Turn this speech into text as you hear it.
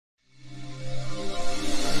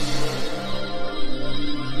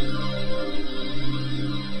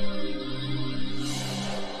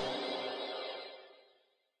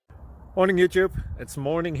Morning YouTube, it's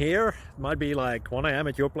morning here. It might be like 1 a.m.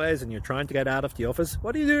 at your place and you're trying to get out of the office.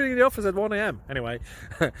 What are you doing in the office at 1 a.m? Anyway,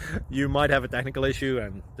 you might have a technical issue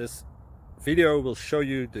and this video will show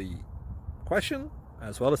you the question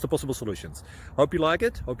as well as the possible solutions. Hope you like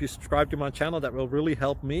it, hope you subscribe to my channel. That will really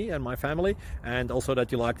help me and my family, and also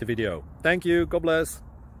that you like the video. Thank you, God bless.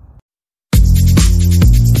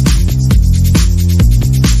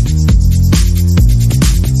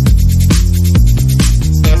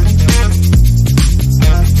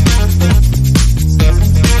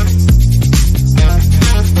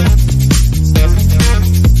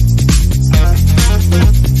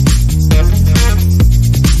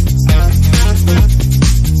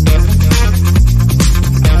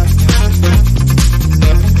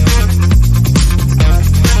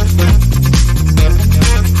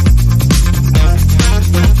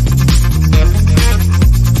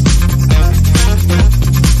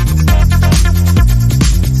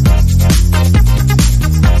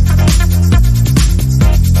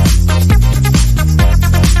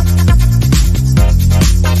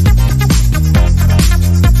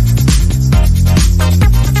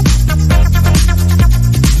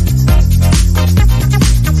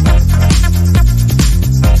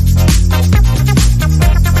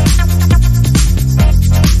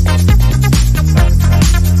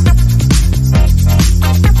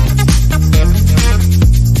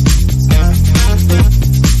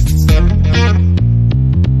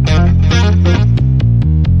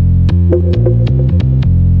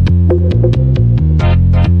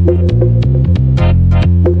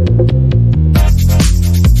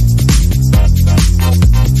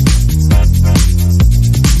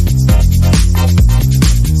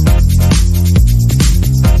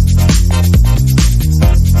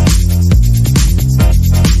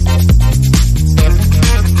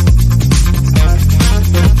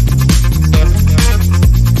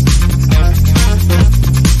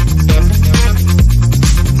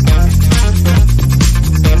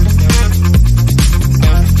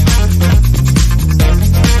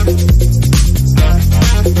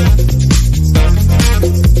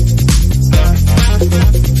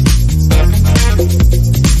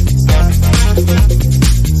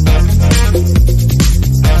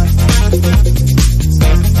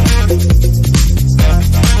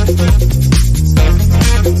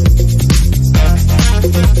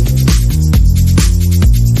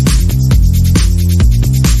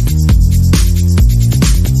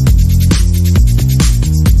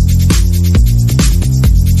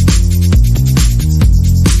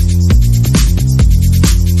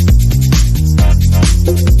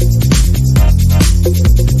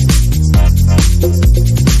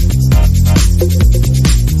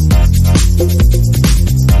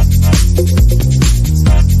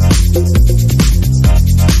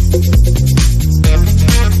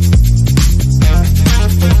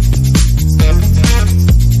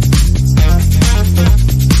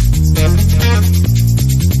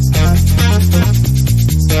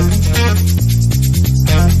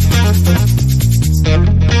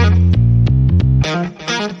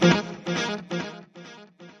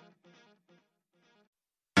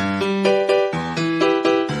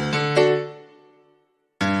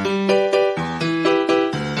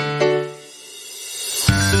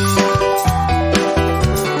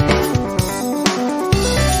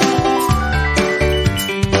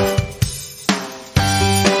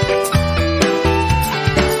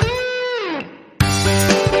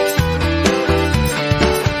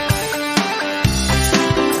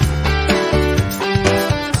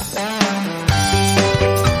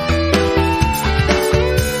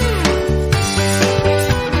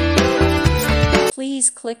 Please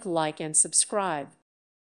click like and subscribe.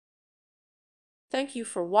 Thank you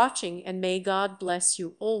for watching, and may God bless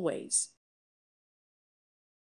you always.